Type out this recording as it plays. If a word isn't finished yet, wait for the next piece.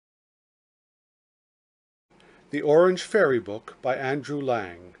The Orange Fairy Book by Andrew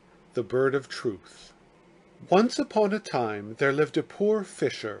Lang. The Bird of Truth. Once upon a time there lived a poor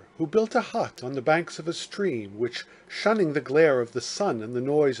fisher who built a hut on the banks of a stream which, shunning the glare of the sun and the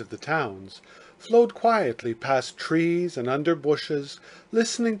noise of the towns, flowed quietly past trees and under bushes,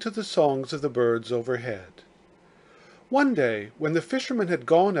 listening to the songs of the birds overhead. One day, when the fisherman had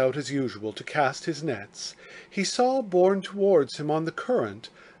gone out as usual to cast his nets, he saw borne towards him on the current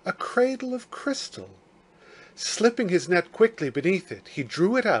a cradle of crystal. Slipping his net quickly beneath it, he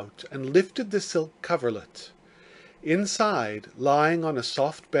drew it out and lifted the silk coverlet. Inside, lying on a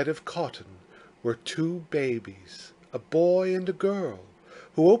soft bed of cotton, were two babies, a boy and a girl,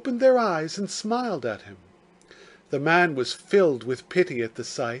 who opened their eyes and smiled at him. The man was filled with pity at the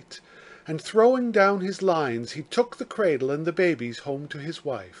sight, and throwing down his lines he took the cradle and the babies home to his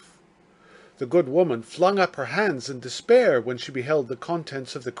wife. The good woman flung up her hands in despair when she beheld the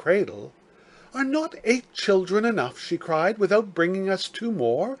contents of the cradle. "Are not 8 children enough?" she cried, "without bringing us 2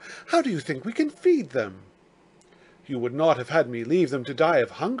 more? How do you think we can feed them?" "You would not have had me leave them to die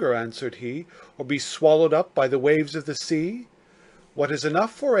of hunger," answered he, "or be swallowed up by the waves of the sea. What is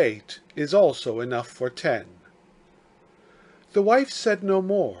enough for 8 is also enough for 10. The wife said no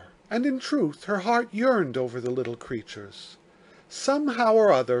more, and in truth her heart yearned over the little creatures. Somehow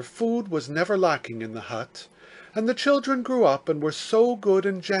or other food was never lacking in the hut, and the children grew up and were so good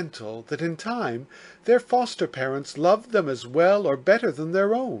and gentle that in time their foster parents loved them as well or better than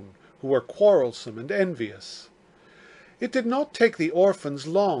their own, who were quarrelsome and envious. It did not take the orphans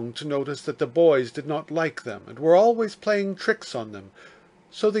long to notice that the boys did not like them and were always playing tricks on them,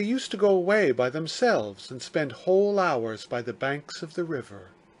 so they used to go away by themselves and spend whole hours by the banks of the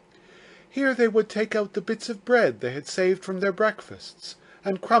river. Here they would take out the bits of bread they had saved from their breakfasts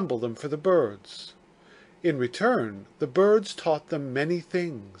and crumble them for the birds. In return, the birds taught them many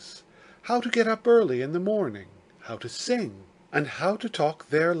things: how to get up early in the morning, how to sing, and how to talk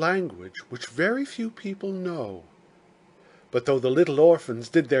their language, which very few people know. But though the little orphans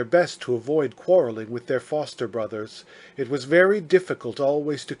did their best to avoid quarrelling with their foster brothers, it was very difficult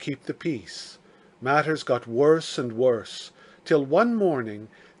always to keep the peace. Matters got worse and worse, till one morning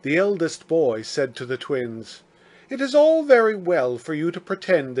the eldest boy said to the twins, "It is all very well for you to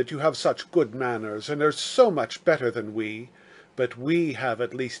pretend that you have such good manners and are so much better than we, but we have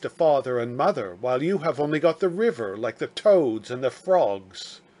at least a father and mother, while you have only got the river, like the toads and the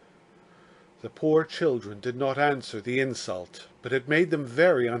frogs." The poor children did not answer the insult, but it made them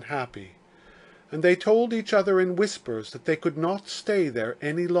very unhappy, and they told each other in whispers that they could not stay there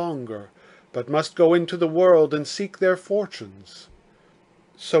any longer, but must go into the world and seek their fortunes.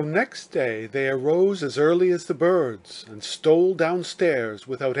 So next day they arose as early as the birds, and stole downstairs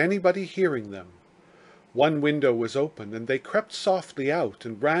without anybody hearing them. One window was open, and they crept softly out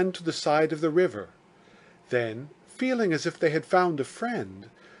and ran to the side of the river. Then, feeling as if they had found a friend,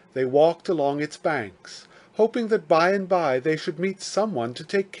 they walked along its banks, hoping that by and by they should meet someone to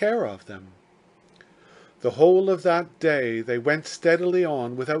take care of them. The whole of that day they went steadily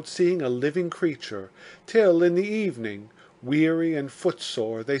on without seeing a living creature, till in the evening, weary and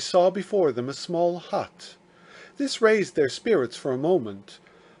footsore, they saw before them a small hut. This raised their spirits for a moment,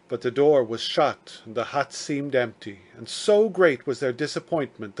 but the door was shut and the hut seemed empty, and so great was their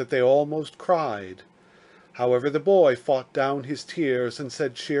disappointment that they almost cried. However, the boy fought down his tears and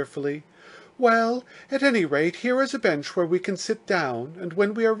said cheerfully, "Well, at any rate, here is a bench where we can sit down, and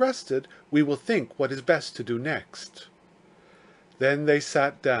when we are rested we will think what is best to do next." Then they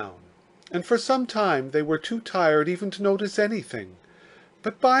sat down, and for some time they were too tired even to notice anything,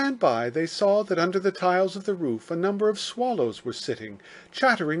 but by and by they saw that under the tiles of the roof a number of swallows were sitting,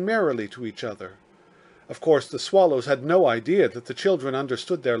 chattering merrily to each other. Of course the swallows had no idea that the children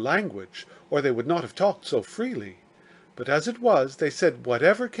understood their language, or they would not have talked so freely, but as it was they said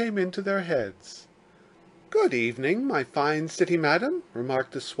whatever came into their heads. "Good evening, my fine city madam,"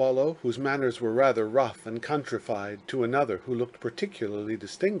 remarked a swallow, whose manners were rather rough and countrified, to another who looked particularly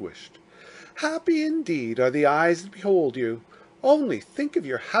distinguished. "Happy indeed are the eyes that behold you. Only think of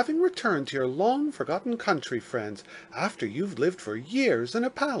your having returned to your long-forgotten country, friends, after you've lived for years in a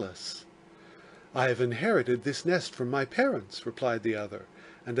palace." "I have inherited this nest from my parents," replied the other,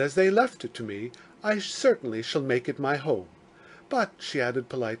 "and as they left it to me, I certainly shall make it my home. But," she added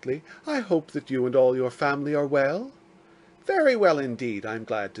politely, "I hope that you and all your family are well?" "Very well indeed, I am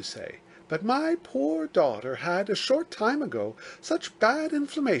glad to say. But my poor daughter had, a short time ago, such bad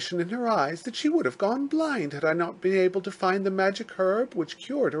inflammation in her eyes that she would have gone blind had I not been able to find the magic herb which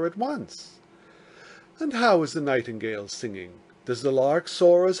cured her at once." "And how is the nightingale singing? Does the lark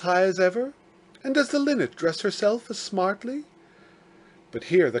soar as high as ever? And does the linnet dress herself as smartly?" But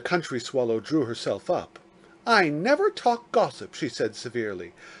here the country swallow drew herself up. "I never talk gossip," she said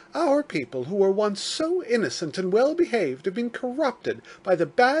severely. "Our people, who were once so innocent and well behaved, have been corrupted by the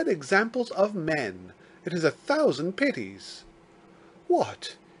bad examples of men. It is 1,000 pities."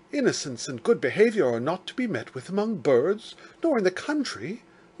 "What! Innocence and good behaviour are not to be met with among birds, nor in the country?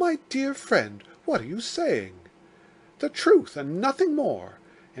 My dear friend, what are you saying?" "The truth, and nothing more.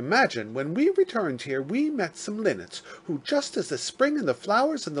 Imagine, when we returned here, we met some linnets, who, just as the spring and the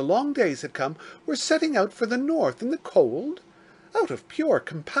flowers and the long days had come, were setting out for the north in the cold. Out of pure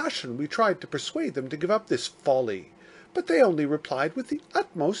compassion we tried to persuade them to give up this folly, but they only replied with the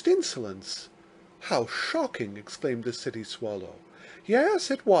utmost insolence." "How shocking!" exclaimed the city swallow. "Yes,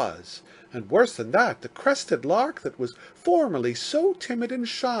 it was, and worse than that, the crested lark that was formerly so timid and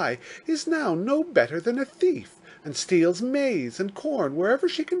shy is now no better than a thief, and steals maize and corn wherever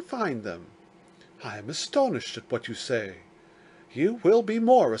she can find them." "I am astonished at what you say." "You will be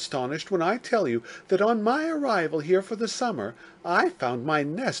more astonished when I tell you that on my arrival here for the summer I found my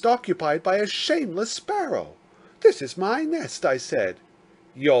nest occupied by a shameless sparrow. 'This is my nest,' I said.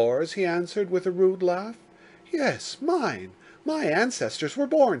 'Yours?' he answered with a rude laugh. 'Yes, mine. My ancestors were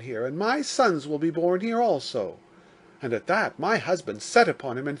born here, and my sons will be born here also.' And at that my husband set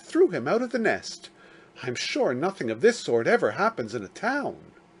upon him and threw him out of the nest. I'm sure nothing of this sort ever happens in a town."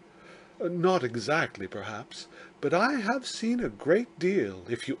 "Not exactly, perhaps, but I have seen a great deal,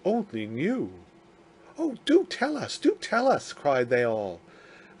 if you only knew." "Oh, do tell us," cried they all.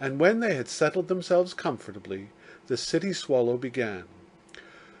 And when they had settled themselves comfortably, the city swallow began.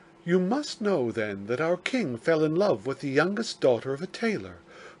 "You must know, then, that our king fell in love with the youngest daughter of a tailor,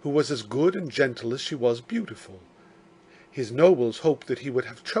 who was as good and gentle as she was beautiful. His nobles hoped that he would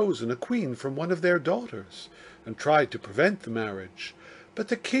have chosen a queen from one of their daughters, and tried to prevent the marriage, but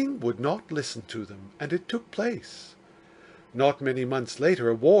the king would not listen to them, and it took place. Not many months later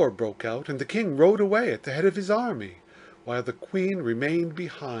a war broke out, and the king rode away at the head of his army, while the queen remained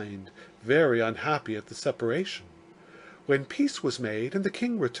behind, very unhappy at the separation. When peace was made and the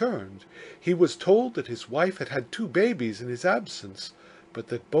king returned, he was told that his wife had had 2 babies in his absence, but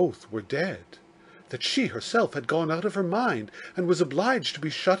that both were dead, that she herself had gone out of her mind and was obliged to be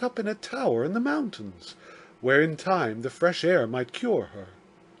shut up in a tower in the mountains, where in time the fresh air might cure her."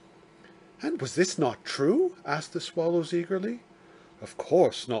 "And was this not true?" asked the swallows eagerly. "Of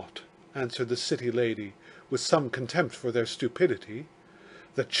course not," answered the city lady, with some contempt for their stupidity.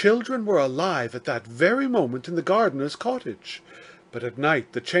 "The children were alive at that very moment in the gardener's cottage, but at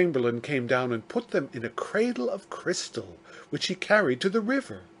night the chamberlain came down and put them in a cradle of crystal, which he carried to the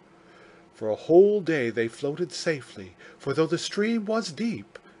river. For a whole day they floated safely, for though the stream was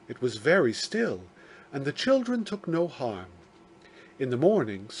deep, it was very still, and the children took no harm. In the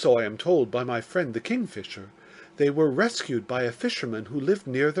morning, so I am told by my friend the kingfisher, they were rescued by a fisherman who lived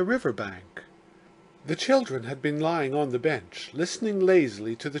near the river bank." The children had been lying on the bench, listening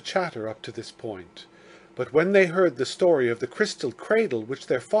lazily to the chatter up to this point, but when they heard the story of the crystal cradle which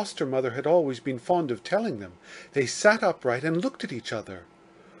their foster mother had always been fond of telling them, they sat upright and looked at each other.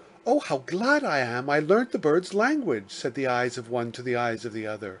 "Oh, how glad I am I learnt the birds' language," said the eyes of one to the eyes of the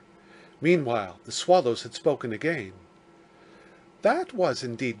other. Meanwhile the swallows had spoken again. "That was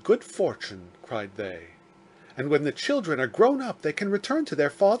indeed good fortune," cried they, "and when the children are grown up they can return to their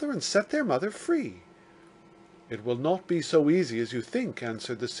father and set their mother free." "It will not be so easy as you think,"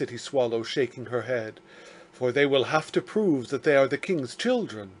 answered the city swallow, shaking her head, "for they will have to prove that they are the king's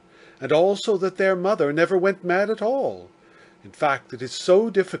children, and also that their mother never went mad at all. In fact, it is so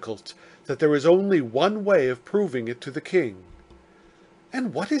difficult that there is only one way of proving it to the king."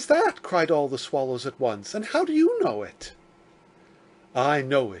 "And what is that?" cried all the swallows at once, "and how do you know it?" "I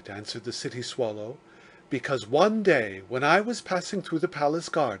know it," answered the city swallow, "because one day when I was passing through the palace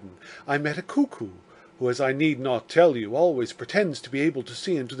garden I met a cuckoo, who, as I need not tell you, always pretends to be able to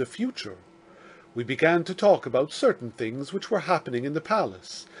see into the future. We began to talk about certain things which were happening in the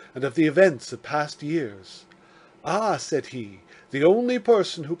palace, and of the events of past years. 'Ah,' said he, 'the only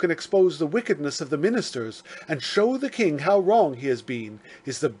person who can expose the wickedness of the ministers and show the king how wrong he has been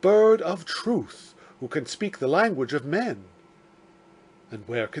is the bird of truth, who can speak the language of men.' 'And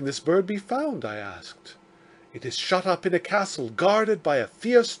where can this bird be found?' I asked. 'It is shut up in a castle guarded by a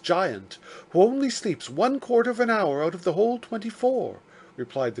fierce giant, who only sleeps 1/4 of an hour out of the whole 24,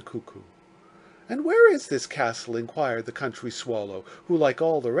 replied the cuckoo. 'And where is this castle?' inquired the country swallow, who, like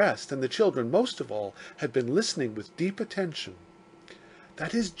all the rest, and the children most of all, had been listening with deep attention.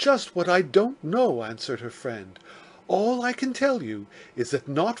 'That is just what I don't know,' answered her friend. 'All I can tell you is that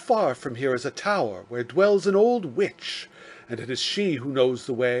not far from here is a tower where dwells an old witch, and it is she who knows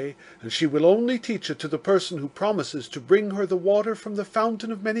the way, and she will only teach it to the person who promises to bring her the water from the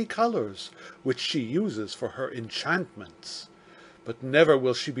fountain of many colours, which she uses for her enchantments. But never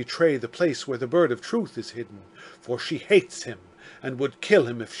will she betray the place where the Bird of Truth is hidden, for she hates him, and would kill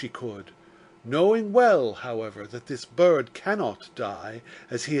him if she could. Knowing well, however, that this bird cannot die,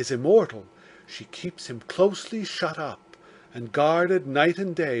 as he is immortal, she keeps him closely shut up, and guarded night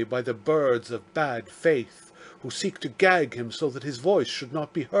and day by the birds of bad faith, who seek to gag him so that his voice should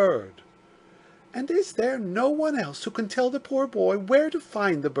not be heard. "And is there no one else who can tell the poor boy where to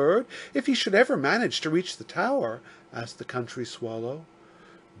find the bird, if he should ever manage to reach the tower?" asked the country swallow.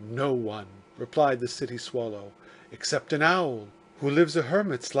 "No one," replied the city swallow, "except an owl, who lives a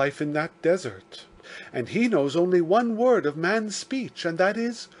hermit's life in that desert, and he knows only one word of man's speech, and that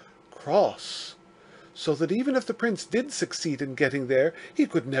is cross, so that even if the prince did succeed in getting there, he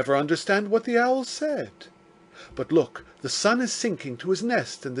could never understand what the owl said. But look, the sun is sinking to his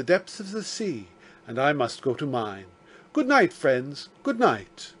nest in the depths of the sea, and I must go to mine. Good night, friends, good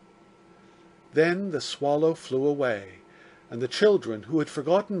night." Then the swallow flew away, and the children, who had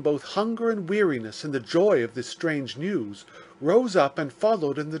forgotten both hunger and weariness in the joy of this strange news, rose up and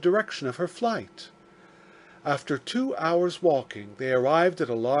followed in the direction of her flight. After 2 hours' walking they arrived at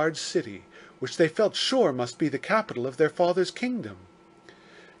a large city, which they felt sure must be the capital of their father's kingdom.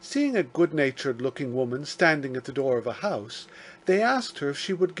 Seeing a good-natured looking woman standing at the door of a house, they asked her if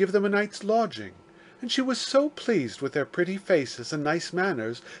she would give them a night's lodging, and she was so pleased with their pretty faces and nice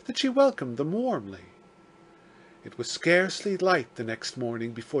manners that she welcomed them warmly. It was scarcely light the next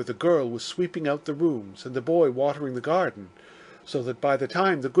morning before the girl was sweeping out the rooms and the boy watering the garden, so that by the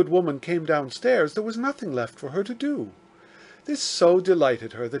time the good woman came downstairs there was nothing left for her to do. This so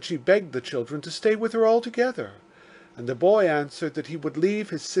delighted her that she begged the children to stay with her altogether, and the boy answered that he would leave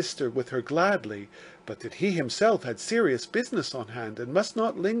his sister with her gladly, but that he himself had serious business on hand and must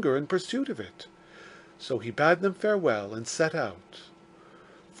not linger in pursuit of it. So he bade them farewell and set out.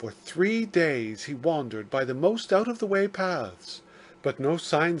 For 3 days he wandered by the most out-of-the-way paths, but no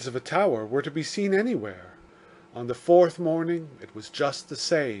signs of a tower were to be seen anywhere. On the 4th morning it was just the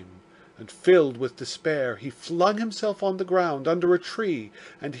same, and filled with despair he flung himself on the ground under a tree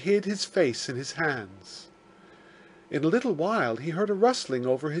and hid his face in his hands. In a little while he heard a rustling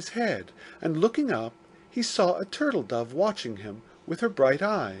over his head, and looking up he saw a turtle-dove watching him with her bright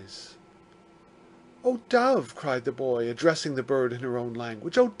eyes. "O dove," cried the boy, addressing the bird in her own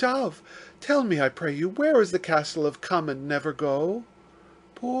language, "O dove, tell me, I pray you, where is the castle of Come and Never Go?"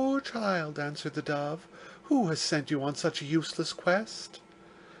 "Poor child," answered the dove, "who has sent you on such a useless quest?"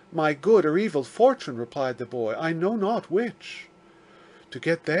 "My good or evil fortune," replied the boy, "I know not which." "To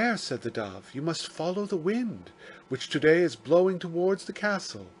get there," said the dove, "you must follow the wind, which today is blowing towards the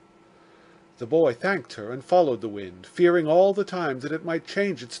castle." The boy thanked her and followed the wind, fearing all the time that it might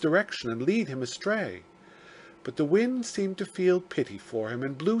change its direction and lead him astray. But the wind seemed to feel pity for him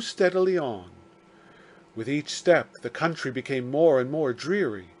and blew steadily on. With each step the country became more and more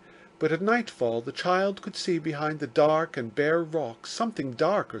dreary, but at nightfall the child could see behind the dark and bare rocks something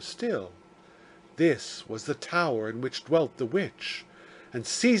darker still. This was the tower in which dwelt the witch, and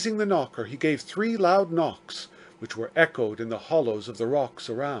seizing the knocker he gave 3 loud knocks, which were echoed in the hollows of the rocks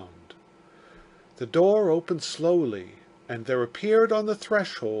around. The door opened slowly, and there appeared on the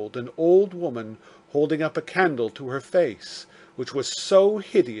threshold an old woman holding up a candle to her face, which was so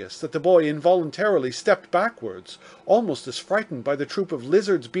hideous that the boy involuntarily stepped backwards, almost as frightened by the troop of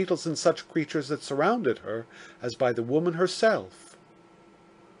lizards, beetles, and such creatures that surrounded her as by the woman herself.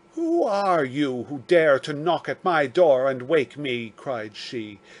 "Who are you who dare to knock at my door and wake me?" cried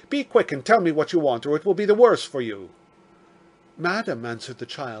she. "Be quick and tell me what you want, or it will be the worse for you." "Madam," answered the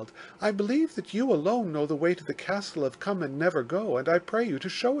child, "I believe that you alone know the way to the castle of Come and Never Go, and I pray you to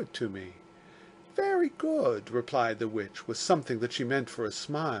show it to me." "Very good," replied the witch, with something that she meant for a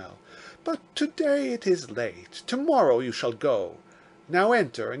smile, "but today it is late. Tomorrow you shall go. Now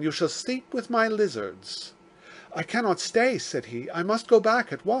enter, and you shall sleep with my lizards." "I cannot stay," said he. "I must go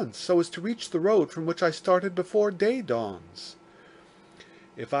back at once, so as to reach the road from which I started before day dawns."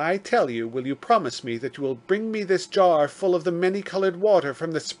 "If I tell you, will you promise me that you will bring me this jar full of the many-coloured water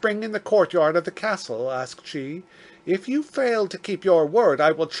from the spring in the courtyard of the castle?" asked she. "If you fail to keep your word,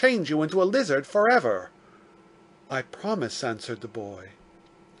 I will change you into a lizard forever." "I promise," answered the boy.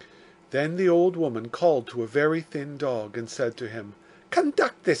 Then the old woman called to a very thin dog, and said to him,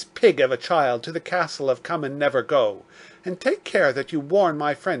 "Conduct this pig of a child to the castle of Come and Never Go, and take care that you warn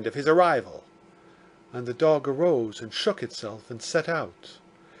my friend of his arrival." And the dog arose and shook itself and set out.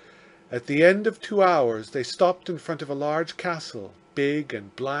 At the end of 2 hours they stopped in front of a large castle, big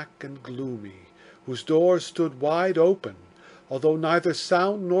and black and gloomy, whose doors stood wide open, although neither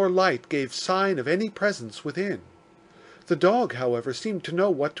sound nor light gave sign of any presence within. The dog, however, seemed to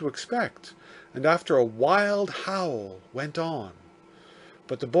know what to expect, and after a wild howl went on.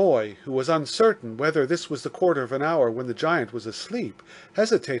 But the boy, who was uncertain whether this was the quarter of an hour when the giant was asleep,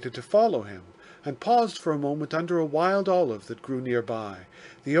 hesitated to follow him, and paused for a moment under a wild olive that grew near by,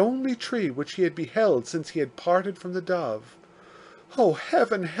 the only tree which he had beheld since he had parted from the dove. "Oh,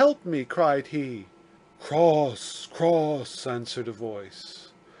 heaven help me!" cried he. "Cross, cross," answered a voice.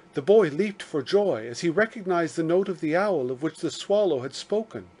 The boy leaped for joy as he recognized the note of the owl of which the swallow had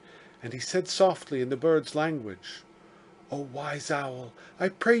spoken, and he said softly in the bird's language, "O wise owl, I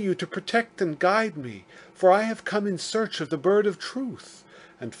pray you to protect and guide me, for I have come in search of the bird of truth,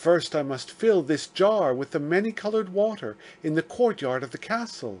 and first I must fill this jar with the many-coloured water in the courtyard of the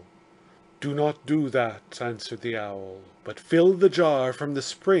castle." "Do not do that," answered the owl, "but fill the jar from the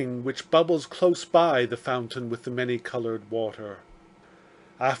spring which bubbles close by the fountain with the many-coloured water.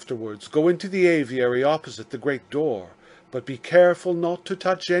 Afterwards go into the aviary opposite the great door, but be careful not to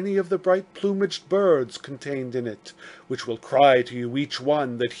touch any of the bright-plumaged birds contained in it, which will cry to you each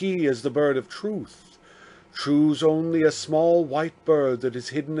one that he is the bird of truth. Choose only a small white bird that is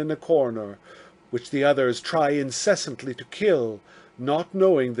hidden in a corner, which the others try incessantly to kill, not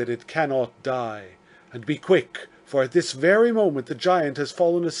knowing that it cannot die. And be quick, for at this very moment the giant has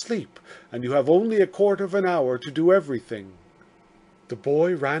fallen asleep, and you have only a quarter of an hour to do everything." The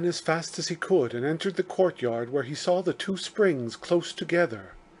boy ran as fast as he could and entered the courtyard, where he saw the two springs close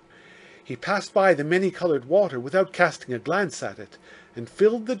together. He passed by the many-coloured water without casting a glance at it, and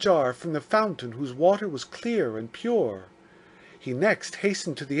filled the jar from the fountain whose water was clear and pure. He next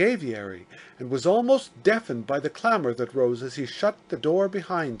hastened to the aviary, and was almost deafened by the clamour that rose as he shut the door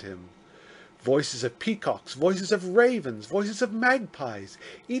behind him. Voices of peacocks, voices of ravens, voices of magpies,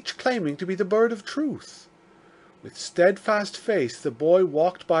 each claiming to be the bird of truth. With steadfast face the boy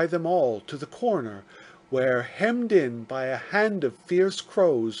walked by them all to the corner, where, hemmed in by a hand of fierce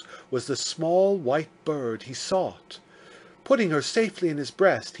crows, was the small white bird he sought. Putting her safely in his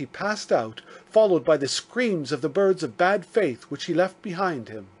breast, he passed out, followed by the screams of the birds of bad faith which he left behind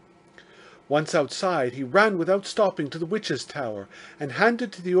him. Once outside, he ran without stopping to the witch's tower, and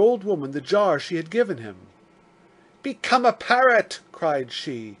handed to the old woman the jar she had given him. "Become a parrot!" cried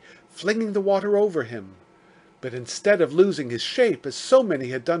she, flinging the water over him. But instead of losing his shape, as so many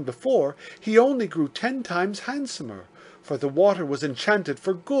had done before, he only grew 10 times handsomer, for the water was enchanted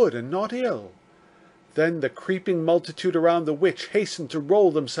for good and not ill. Then the creeping multitude around the witch hastened to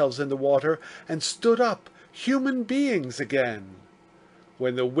roll themselves in the water, and stood up, human beings again.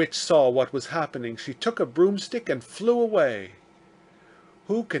 When the witch saw what was happening, she took a broomstick and flew away.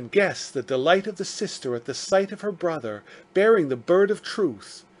 Who can guess the delight of the sister at the sight of her brother bearing the bird of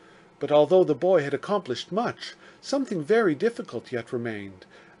truth? But although the boy had accomplished much, something very difficult yet remained,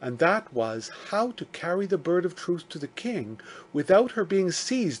 and that was how to carry the bird of truth to the king without her being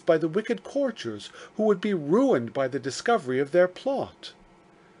seized by the wicked courtiers, who would be ruined by the discovery of their plot.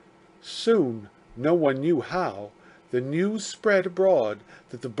 Soon, no one knew how, the news spread abroad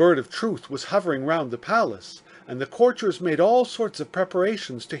that the bird of truth was hovering round the palace, and the courtiers made all sorts of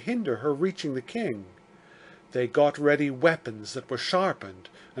preparations to hinder her reaching the king. They got ready weapons that were sharpened,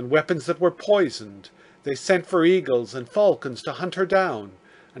 and weapons that were poisoned. They sent for eagles and falcons to hunt her down,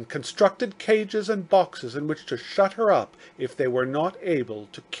 and constructed cages and boxes in which to shut her up if they were not able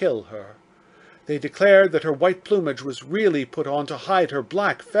to kill her. They declared that her white plumage was really put on to hide her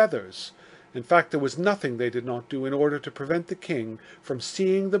black feathers. In fact, there was nothing they did not do in order to prevent the king from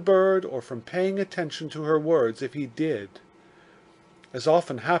seeing the bird or from paying attention to her words if he did. As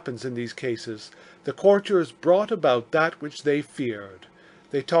often happens in these cases, the courtiers brought about that which they feared.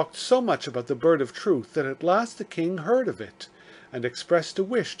 They talked so much about the bird of truth that at last the king heard of it, and expressed a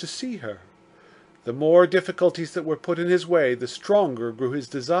wish to see her. The more difficulties that were put in his way, the stronger grew his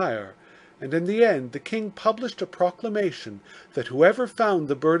desire, and in the end the king published a proclamation that whoever found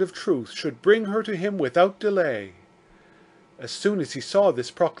the bird of truth should bring her to him without delay. As soon as he saw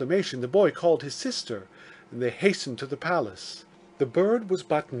this proclamation, the boy called his sister, and they hastened to the palace. The bird was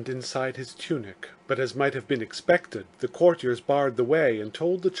buttoned inside his tunic, but as might have been expected, the courtiers barred the way and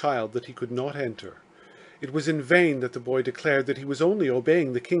told the child that he could not enter. It was in vain that the boy declared that he was only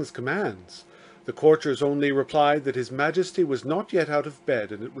obeying the king's commands. The courtiers only replied that his majesty was not yet out of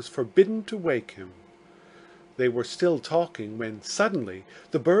bed, and it was forbidden to wake him. They were still talking when, suddenly,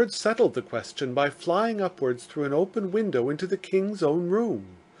 the bird settled the question by flying upwards through an open window into the king's own room.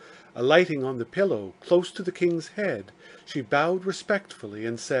 Alighting on the pillow, close to the king's head, she bowed respectfully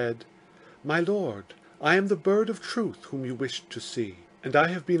and said, "My lord, I am the bird of truth whom you wished to see." and I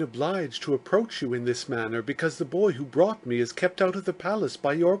have been obliged to approach you in this manner because the boy who brought me is kept out of the palace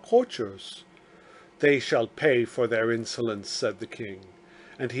by your courtiers." "They shall pay for their insolence," said the king,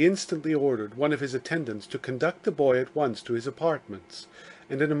 and he instantly ordered one of his attendants to conduct the boy at once to his apartments,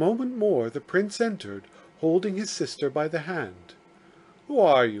 and in a moment more the prince entered, holding his sister by the hand. "Who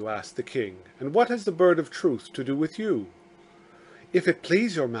are you?" asked the king, "and what has the Bird of Truth to do with you?" "If it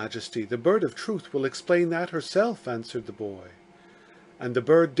please your majesty, the Bird of Truth will explain that herself," answered the boy. And the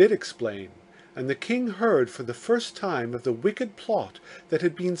bird did explain, and the king heard for the first time of the wicked plot that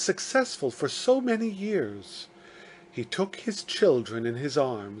had been successful for so many years. He took his children in his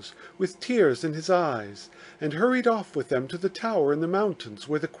arms, with tears in his eyes, and hurried off with them to the tower in the mountains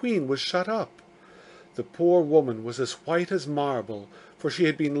where the queen was shut up. The poor woman was as white as marble, for she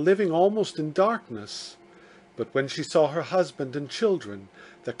had been living almost in darkness. But when she saw her husband and children,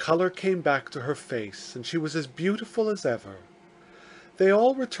 the colour came back to her face, and she was as beautiful as ever. They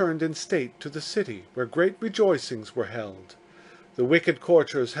all returned in state to the city, where great rejoicings were held. The wicked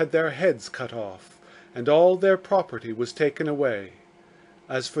courtiers had their heads cut off, and all their property was taken away.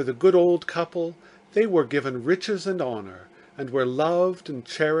 As for the good old couple, they were given riches and honour, and were loved and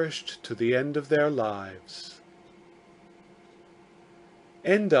cherished to the end of their lives.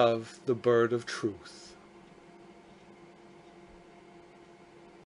 End of The Bird of Truth.